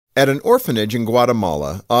At an orphanage in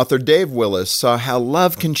Guatemala, author Dave Willis saw how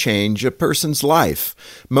love can change a person's life.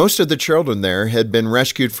 Most of the children there had been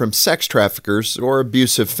rescued from sex traffickers or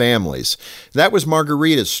abusive families. That was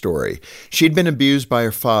Margarita's story. She'd been abused by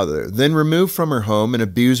her father, then removed from her home and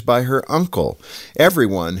abused by her uncle.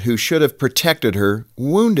 Everyone who should have protected her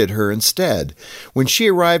wounded her instead. When she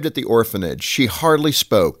arrived at the orphanage, she hardly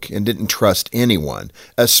spoke and didn't trust anyone,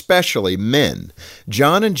 especially men.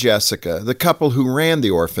 John and Jessica, the couple who ran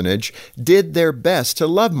the orphanage, did their best to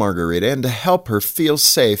love Margarita and to help her feel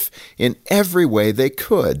safe in every way they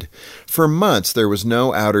could. For months, there was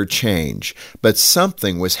no outer change, but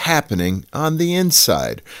something was happening on the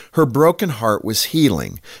inside. Her broken heart was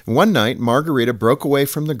healing. One night, Margarita broke away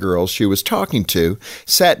from the girls she was talking to,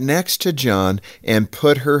 sat next to John, and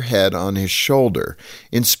put her head on his shoulder.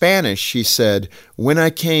 In Spanish, she said, "When I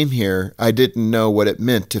came here, I didn't know what it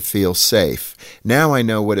meant to feel safe. Now I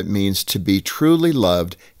know what it means to be truly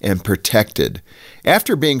loved and protected."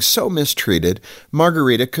 After being so mistreated,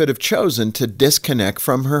 Margarita could have chosen to disconnect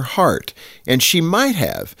from her heart, and she might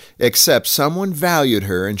have, except someone valued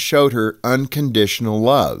her and showed her unconditional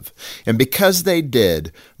love. And because they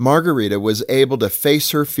did, Margarita was able to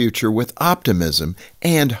face her future with optimism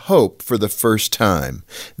and hope for the first time.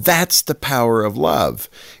 That's the power of love.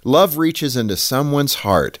 Love reaches into someone's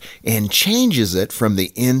heart and changes it from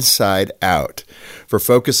the inside out. For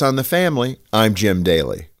Focus on the Family, I'm Jim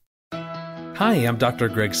Daly. Hi, I'm Dr.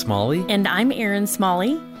 Greg Smalley. And I'm Erin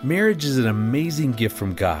Smalley. Marriage is an amazing gift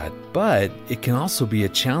from God, but it can also be a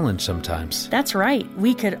challenge sometimes. That's right.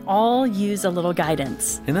 We could all use a little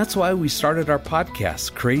guidance. And that's why we started our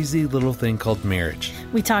podcast, Crazy Little Thing Called Marriage.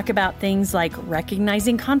 We talk about things like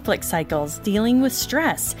recognizing conflict cycles, dealing with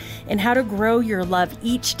stress, and how to grow your love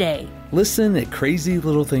each day. Listen at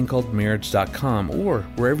crazylittlethingcalledmarriage.com or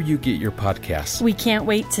wherever you get your podcasts. We can't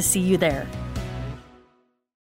wait to see you there.